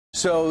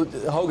So,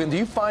 Hogan, do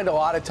you find a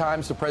lot of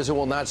times the president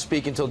will not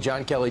speak until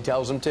John Kelly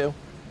tells him to?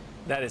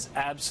 That is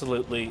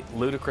absolutely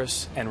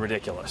ludicrous and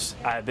ridiculous.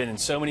 I've been in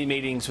so many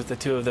meetings with the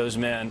two of those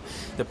men.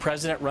 The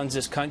president runs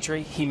this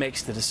country. He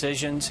makes the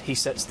decisions. He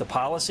sets the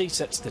policy,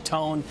 sets the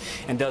tone,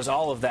 and does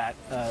all of that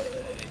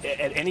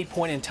at any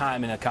point in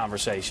time in a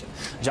conversation.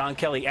 John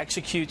Kelly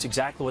executes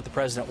exactly what the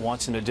president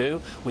wants him to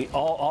do. We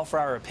all offer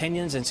our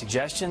opinions and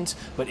suggestions,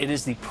 but it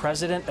is the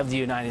president of the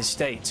United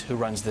States who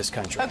runs this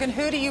country. Hogan,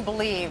 who do you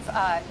believe?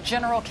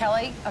 General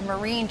Kelly, a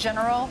Marine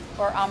general,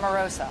 or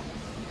Omarosa?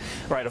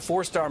 Right, a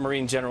four-star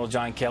Marine General,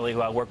 John Kelly,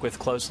 who I work with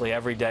closely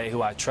every day,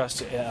 who I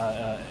trust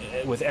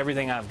with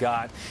everything I've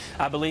got.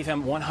 I believe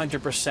him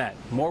 100%.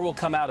 More will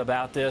come out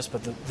about this,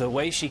 but the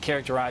way she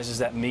characterizes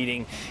that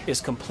meeting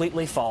is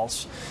completely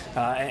false,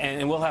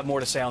 and we'll have more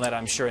to say on that,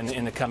 I'm sure,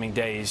 in the coming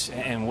days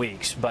and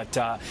weeks. But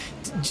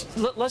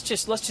let's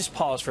just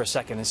pause for a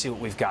second and see what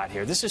we've got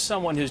here. This is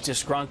someone who's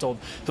disgruntled,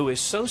 who is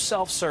so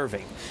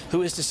self-serving,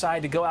 who has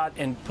decided to go out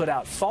and put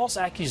out false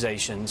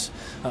accusations,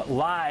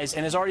 lies,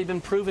 and has already been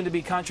proven to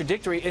be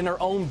contradictory in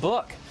her own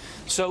book.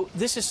 So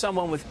this is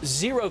someone with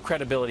zero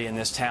credibility in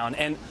this town,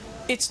 and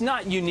it's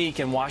not unique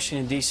in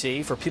Washington,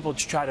 D.C. for people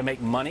to try to make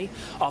money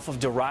off of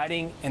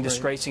deriding and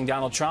disgracing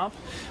Donald Trump.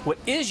 What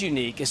is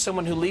unique is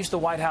someone who leaves the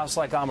White House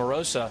like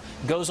Omarosa,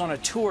 goes on a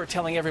tour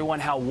telling everyone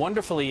how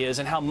wonderful he is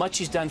and how much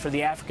he's done for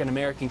the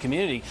African-American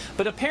community,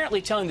 but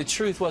apparently telling the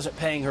truth wasn't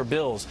paying her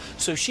bills.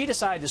 So she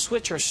decided to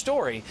switch her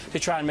story to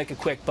try and make a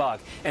quick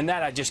buck, and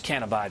that I just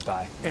can't abide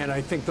by. And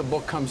I think the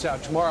book comes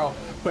out tomorrow,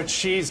 but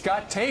she's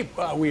got tape.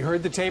 We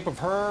heard the tape of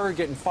her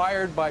getting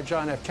fired by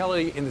John F.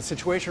 Kelly in the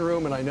Situation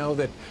Room, and I know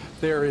that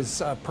there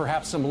is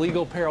perhaps some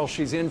legal peril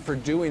she's in for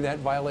doing that,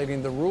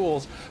 violating the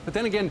rules. But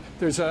then again,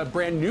 there's a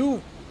brand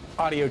new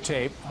audio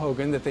tape,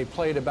 Hogan, that they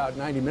played about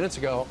 90 minutes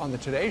ago on the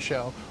Today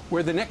Show,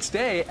 where the next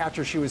day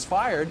after she was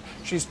fired,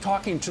 she's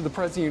talking to the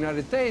President of the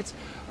United States,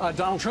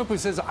 Donald Trump, who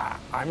says,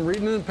 I'm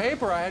reading in the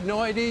paper, I had no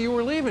idea you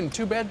were leaving.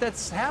 Too bad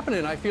that's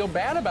happening. I feel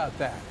bad about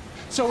that.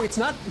 So it's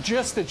not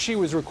just that she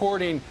was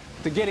recording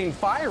the getting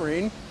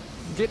fired.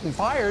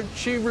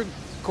 She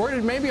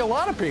recorded maybe a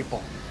lot of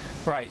people.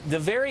 Right. The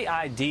very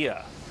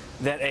idea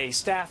that a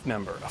staff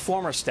member, a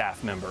former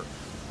staff member,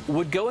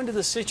 would go into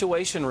the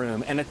Situation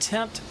Room and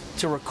attempt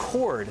to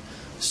record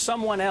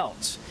someone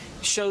else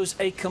shows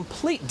a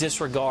complete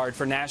disregard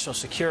for national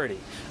security.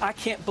 I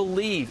can't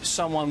believe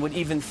someone would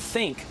even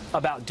think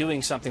about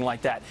doing something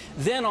like that.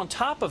 Then on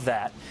top of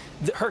that,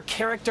 her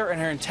character and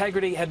her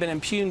integrity have been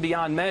impugned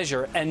beyond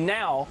measure, and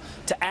now,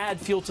 to add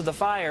fuel to the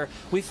fire,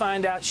 we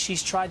find out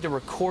she's tried to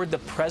record the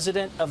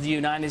President of the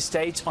United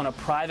States on a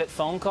private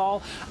phone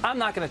call. I'm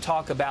not going to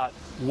talk about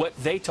what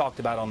they talked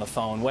about on the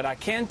phone. What I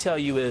can tell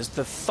you is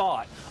the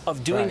thought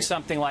of doing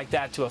something like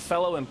that to a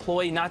fellow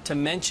employee, not to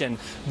mention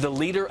the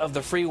leader of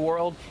the free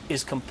world,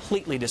 is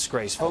completely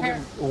disgraceful.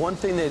 Hogan, one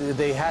thing that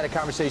they had a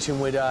conversation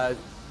with,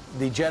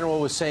 the general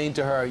was saying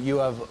to her, you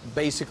have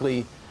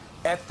basically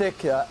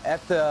ethical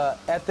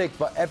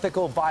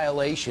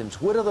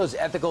violations. What are those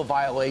ethical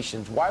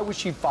violations? Why was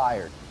she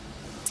fired?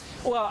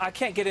 Well, I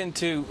can't get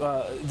into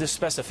the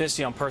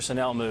specificity on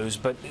personnel moves,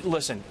 but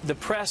listen, the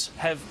press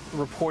have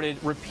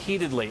reported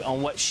repeatedly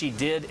on what she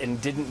did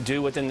and didn't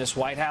do within this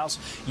White House.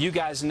 You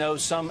guys know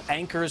some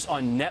anchors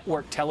on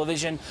network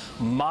television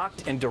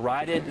mocked and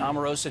derided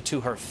Omarosa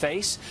to her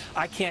face.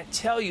 I can't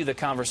tell you the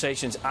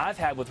conversations I've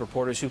had with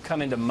reporters who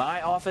come into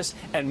my office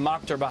and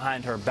mocked her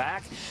behind her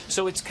back.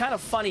 So it's kind of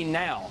funny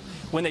now,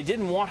 when they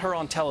didn't want her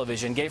on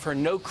television, gave her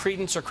no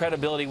credence or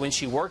credibility when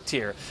she worked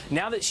here.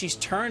 Now that she's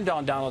turned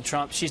on Donald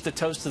Trump, she's the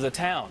toast of the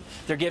town.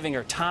 They're giving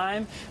her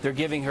time. They're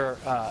giving her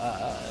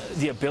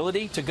the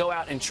ability to go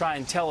out and try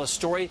and tell a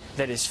story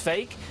that is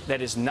fake,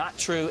 that is not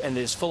true, and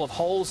that is full of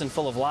holes and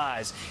full of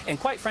lies. And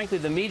quite frankly,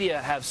 the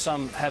media have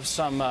some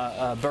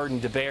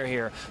burden to bear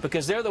here,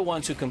 because they're the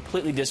ones who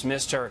completely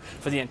dismissed her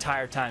for the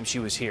entire time she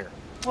was here.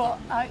 Well,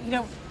 you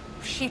know,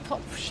 she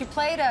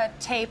played a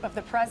tape of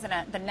the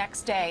president the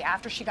next day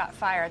after she got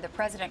fired. The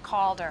president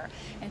called her,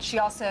 and she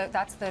also,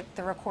 that's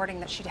the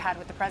recording that she'd had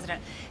with the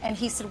president. And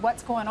he said,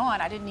 what's going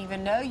on? I didn't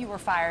even know you were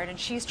fired. And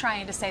she's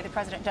trying to say the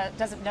president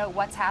doesn't know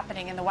what's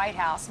happening in the White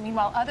House.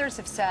 Meanwhile, others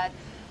have said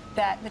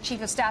that the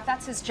chief of staff,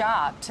 that's his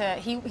job.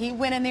 He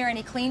went in there and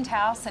he cleaned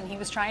house, and he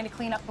was trying to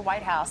clean up the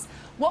White House.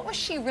 What was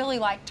she really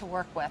like to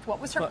work with?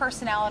 What was her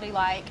personality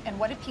like, and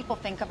what did people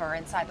think of her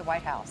inside the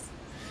White House?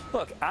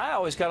 Look, I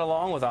always got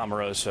along with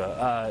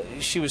Omarosa.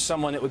 She was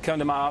someone that would come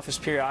to my office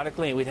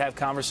periodically, and we'd have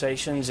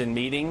conversations and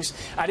meetings.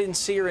 I didn't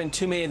see her in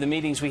too many of the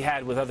meetings we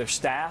had with other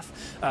staff,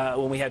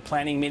 when we had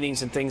planning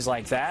meetings and things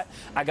like that.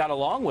 I got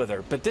along with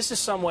her. But this is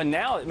someone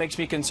now that makes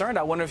me concerned.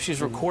 I wonder if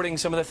she's recording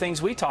some of the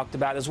things we talked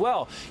about as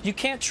well. You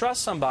can't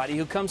trust somebody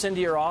who comes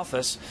into your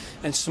office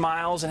and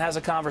smiles and has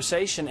a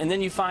conversation, and then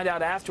you find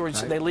out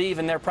afterwards they leave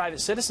and they're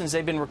private citizens.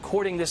 They've been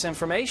recording this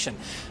information.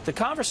 The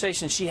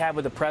conversations she had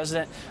with the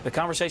president, the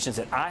conversations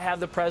that I have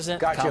the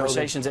president, Gotcha,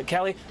 conversations at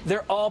Kelly,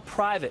 they're all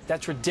private.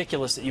 That's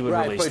ridiculous that you would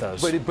release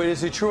those. But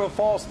is it true or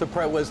false?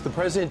 Was the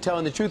president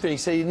telling the truth? And he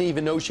said he didn't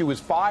even know she was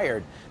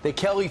fired. That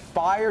Kelly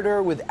fired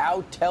her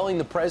without telling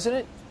the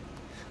president?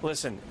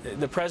 Listen,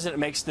 the president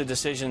makes the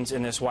decisions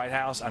in this White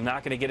House. I'm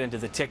not going to get into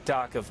the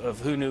tick-tock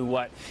of who knew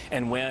what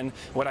and when.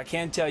 What I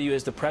can tell you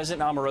is the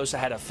president and Omarosa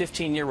had a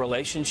 15-year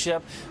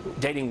relationship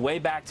dating way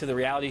back to the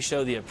reality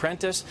show The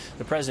Apprentice.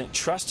 The president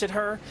trusted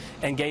her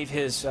and gave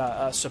his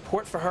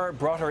support for her,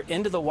 brought her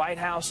into the White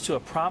House to a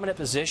prominent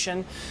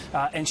position,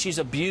 and she's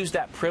abused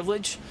that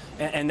privilege,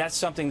 and that's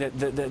something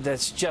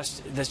that's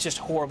just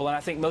horrible. And I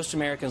think most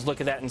Americans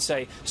look at that and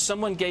say,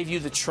 someone gave you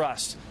the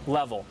trust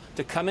level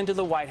to come into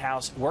the White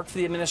House, work for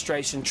the administration,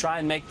 try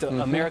and make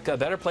America a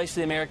better place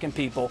for the American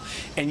people,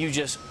 and you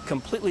just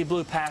completely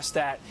blew past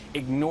that,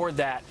 ignored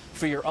that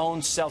for your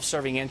own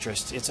self-serving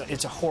interests.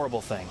 It's a horrible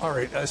thing. All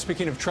right.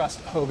 Speaking of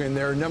trust, Hogan,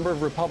 there are a number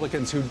of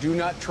Republicans who do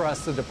not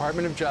trust the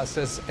Department of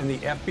Justice and the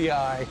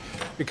FBI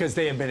because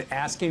they have been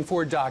asking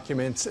for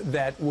documents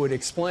that would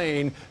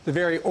explain the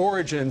very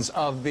origins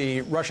of the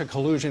Russia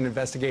collusion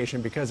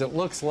investigation, because it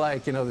looks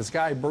like, you know, this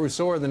guy, Bruce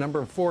Orr, the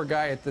number 4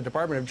 guy at the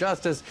Department of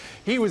Justice,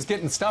 he was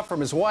getting stuff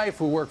from his wife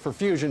who worked for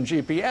Fusion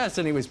GPS,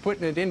 and he was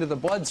putting it into the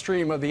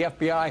bloodstream of the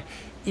FBI,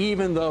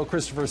 even though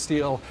Christopher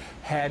Steele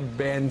had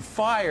been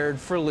fired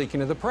for leaking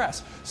to the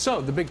press.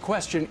 So the big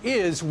question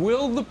is,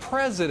 will the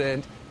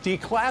president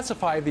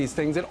declassify these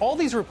things that all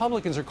these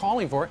Republicans are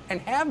calling for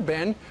and have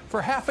been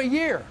for half a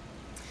year?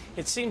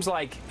 It seems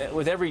like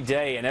with every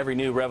day and every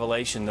new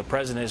revelation, the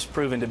president has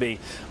proven to be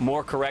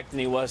more correct than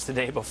he was the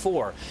day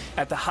before.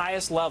 At the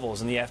highest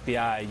levels in the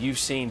FBI, you've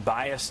seen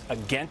bias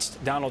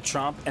against Donald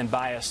Trump and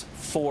bias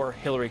for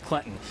Hillary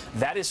Clinton.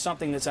 That is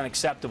something that's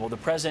unacceptable. The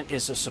president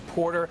is a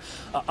supporter,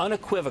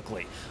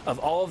 unequivocally, of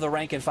all of the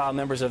rank-and-file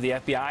members of the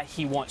FBI.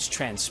 He wants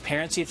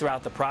transparency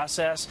throughout the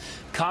process.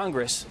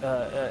 Congress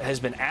has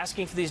been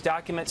asking for these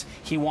documents.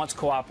 He wants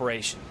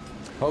cooperation.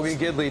 Hogan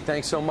Gidley,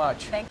 thanks so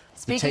much.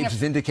 The tapes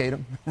vindicate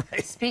him.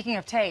 Right. Speaking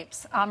of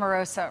tapes,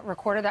 Omarosa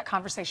recorded that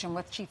conversation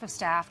with Chief of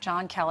Staff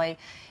John Kelly,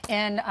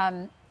 and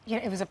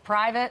it was a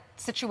private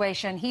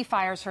situation. He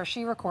fires her,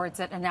 she records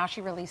it, and now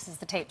she releases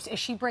the tapes. Is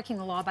she breaking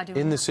the law by doing that?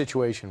 In the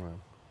Situation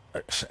Room.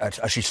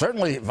 She's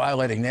certainly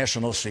violating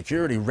national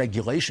security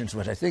regulations,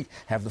 which I think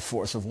have the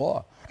force of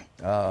law.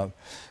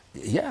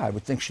 Yeah, I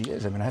would think she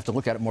is. I mean, I have to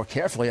look at it more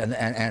carefully.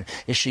 And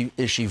is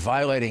she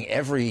violating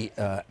every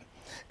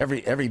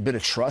bit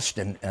of trust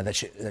and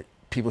that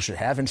people should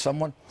have in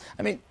someone?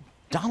 I mean,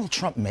 Donald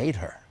Trump made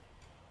her.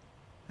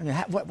 I mean,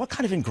 what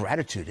kind of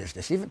ingratitude is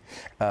this? Even,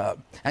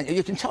 and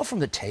you can tell from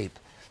the tape,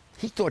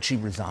 he thought she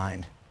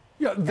resigned.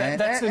 Yeah,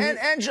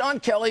 and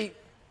John Kelly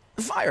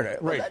fired her.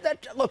 Right.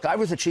 Look, I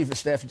was the chief of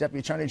staff, deputy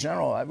attorney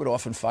general. I would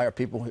often fire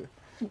people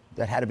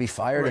that had to be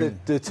fired.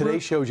 Right. The Today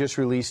Show just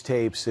released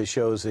tapes that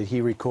shows that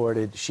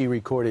she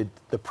recorded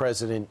the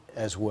president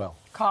as well,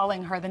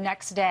 calling her the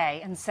next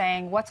day and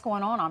saying, "What's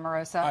going on,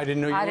 Omarosa? I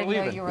didn't know you were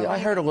leaving." Yeah, I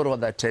heard a little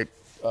of that tape.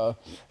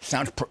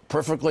 Sounds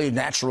perfectly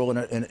natural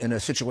in a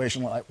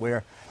situation like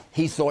where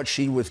he thought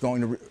she was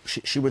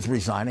she was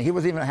resigning. He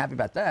wasn't even happy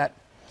about that.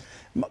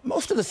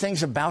 Most of the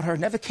things about her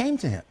never came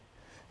to him.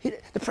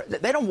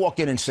 They don't walk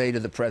in and say to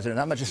the president,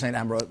 I'm not just saying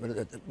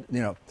Omarosa,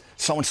 you know,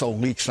 so-and-so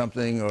leaked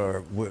something,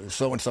 or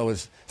so-and-so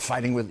is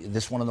fighting with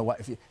this one on the White.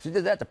 If he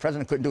did that, the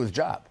president couldn't do his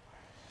job.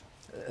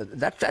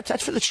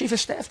 That's for the chief of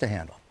staff to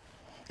handle.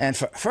 And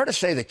for her to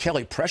say that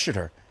Kelly pressured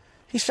her,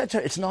 he said to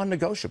her, it's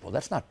non-negotiable.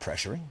 That's not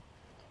pressuring.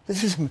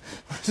 This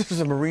is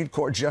a Marine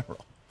Corps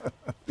general.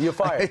 You're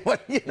fired.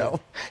 You know,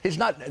 he's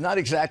not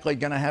exactly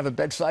going to have a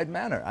bedside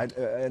manner.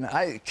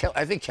 I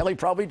think Kelly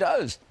probably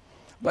does.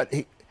 But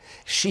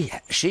she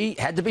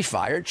had to be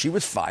fired. She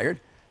was fired.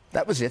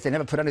 That was it. They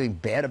never put anything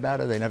bad about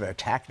her. They never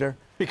attacked her.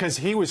 Because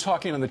he was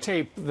talking on the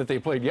tape that they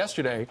played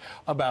yesterday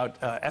about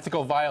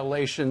ethical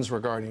violations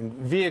regarding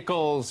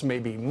vehicles,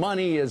 maybe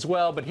money as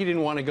well, but he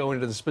didn't want to go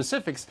into the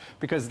specifics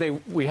because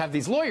we have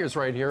these lawyers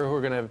right here who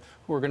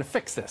are going to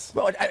fix this.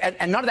 Well,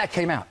 and none of that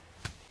came out.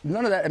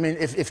 None of that. I mean,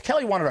 if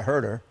Kelly wanted to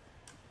hurt her,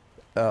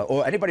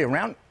 or anybody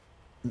around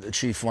the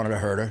chief wanted to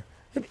hurt her,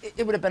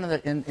 it would have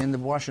been in the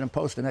Washington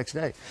Post the next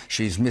day.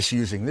 She's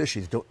misusing this.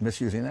 She's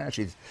misusing that.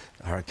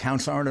 Her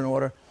accounts aren't in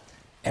order.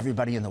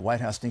 Everybody in the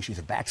White House thinks she's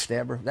a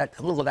backstabber.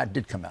 A little of that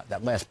did come out,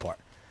 that last part.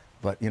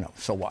 But, you know,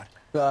 so what?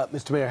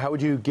 Mr. Mayor, how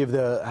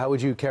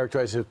would you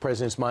characterize the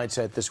president's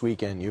mindset this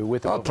weekend? You were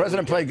with him. Oh, the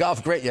president played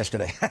golf great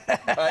yesterday.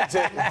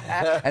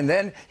 And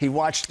then he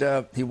watched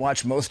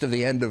most of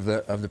the end of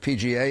the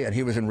PGA, and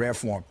he was in rare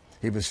form.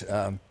 He was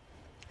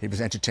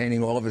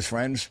entertaining all of his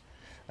friends.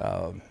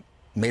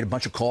 Made a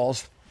bunch of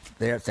calls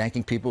there,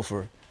 thanking people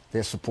for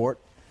their support.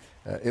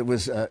 It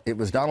was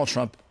Donald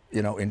Trump,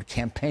 you know, in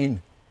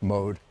campaign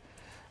mode,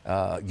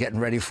 getting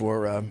ready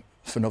for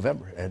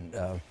November,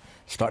 and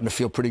starting to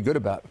feel pretty good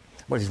about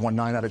he's won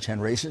 9 out of 10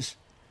 races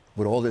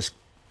with all this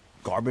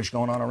garbage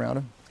going on around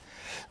him.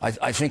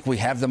 I think we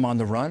have them on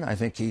the run. I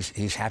think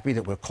he's happy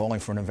that we're calling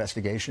for an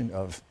investigation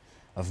of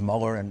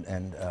Mueller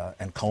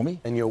and Comey.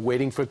 And you're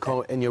waiting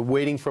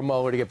for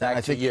Mueller to get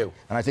back to you.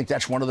 And I think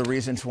that's one of the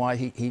reasons why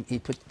he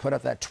put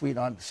out that tweet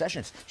on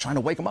Sessions, trying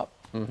to wake him up.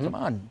 Come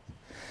on.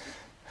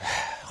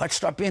 Let's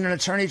stop being an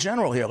attorney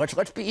general here.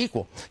 Let's be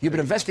equal. You've been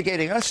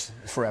investigating us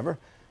forever.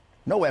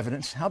 No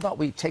evidence. How about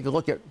we take a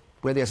look at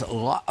where there's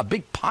a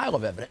big pile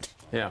of evidence?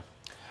 Yeah.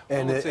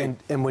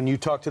 And when you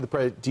talk to the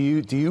president,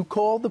 do you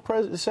call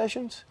the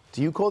Sessions?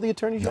 Do you call the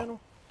attorney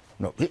general?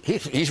 No,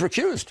 he's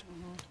recused.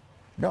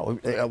 No,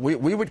 we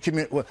would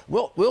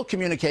we'll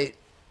communicate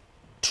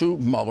to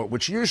Mueller,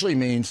 which usually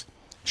means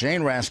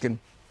Jane Raskin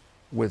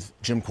with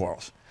Jim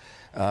Quarles.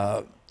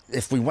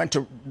 If we went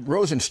to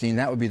Rosenstein,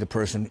 that would be the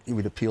person he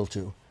would appeal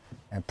to,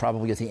 and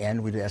probably at the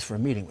end we'd ask for a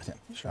meeting with him.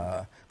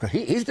 Because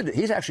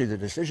he's actually the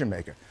decision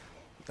maker.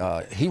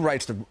 He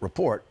writes the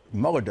report,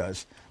 Mueller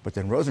does, but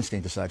then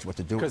Rosenstein decides what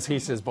to do. Because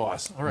he's his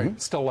boss. All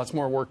right, still lots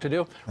more work to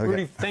do. Okay.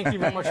 Rudy, thank you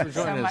very much for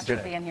joining us. So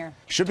much for being here.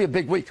 Should be a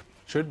big week.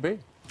 Should be.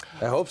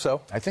 I hope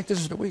so. I think this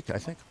is the week, I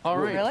think. All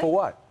right. Really? For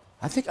what?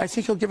 I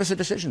think he'll give us a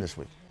decision this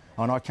week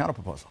on our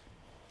counterproposal.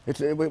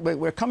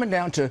 We're coming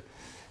down to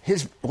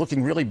his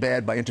looking really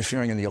bad by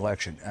interfering in the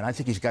election, and I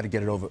think he's got to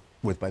get it over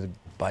with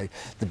by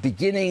the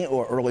beginning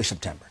or early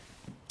September.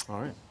 All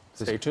right.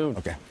 Stay tuned.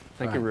 Okay.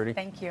 Thank you, Rudy.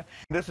 Thank you.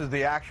 This is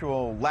the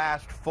actual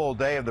last full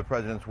day of the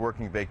president's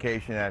working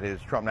vacation at his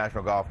Trump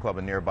National Golf Club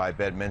in nearby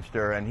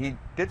Bedminster, and he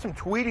did some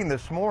tweeting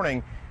this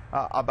morning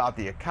about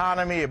the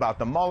economy, about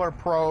the Mueller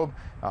probe,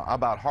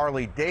 about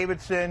Harley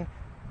Davidson.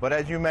 But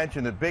as you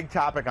mentioned, the big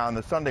topic on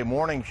the Sunday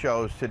morning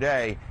shows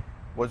today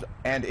was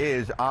and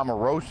is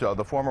Omarosa,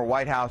 the former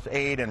White House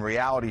aide and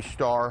reality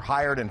star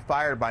hired and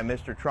fired by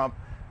Mr. Trump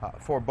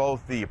for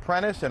both The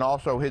Apprentice and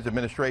also his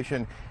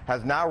administration,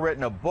 has now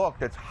written a book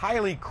that's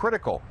highly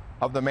critical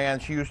of the man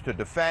she used to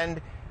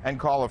defend and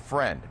call a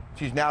friend.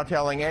 She's now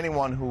telling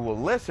anyone who will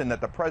listen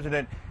that the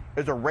president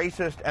is a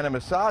racist and a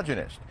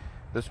misogynist.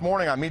 This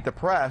morning on Meet the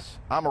Press,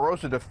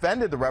 Omarosa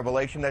defended the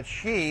revelation that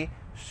she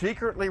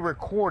secretly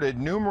recorded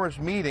numerous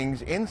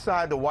meetings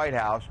inside the White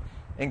House,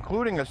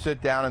 including a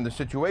sit-down in the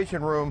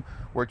Situation Room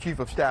where Chief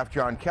of Staff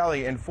John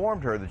Kelly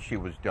informed her that she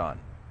was done.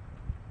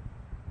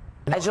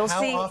 As you'll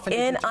see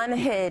in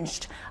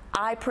Unhinged,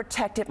 I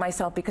protected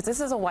myself because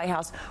this is a White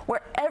House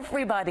where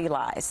everybody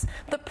lies.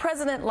 The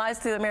president lies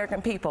to the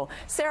American people.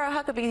 Sarah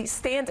Huckabee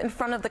stands in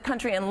front of the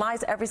country and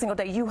lies every single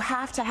day. You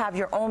have to have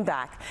your own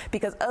back,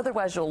 because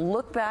otherwise you'll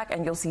look back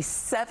and you'll see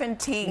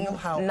 17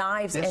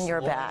 knives in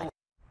your back.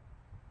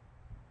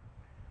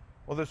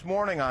 Well, this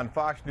morning on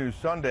Fox News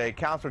Sunday,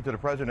 counselor to the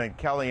president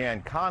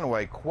Kellyanne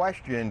Conway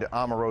questioned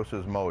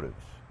Omarosa's motives.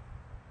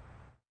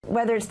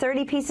 Whether it's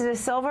 30 pieces of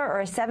silver or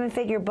a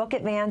 7-figure book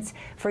advance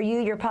for you,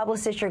 your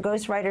publicist, your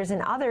ghostwriters,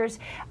 and others,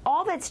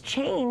 all that's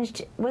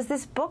changed was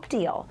this book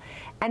deal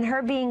and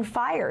her being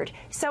fired.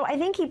 So I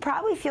think he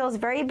probably feels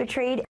very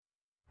betrayed.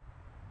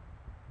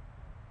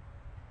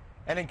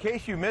 And in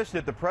case you missed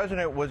it, the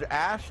president was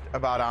asked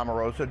about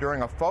Omarosa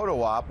during a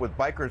photo op with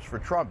Bikers for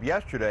Trump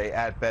yesterday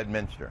at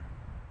Bedminster.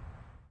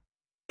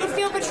 Do you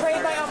feel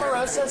betrayed by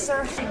Omarosa,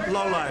 sir?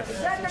 Lowlife.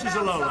 She's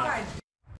a lowlife.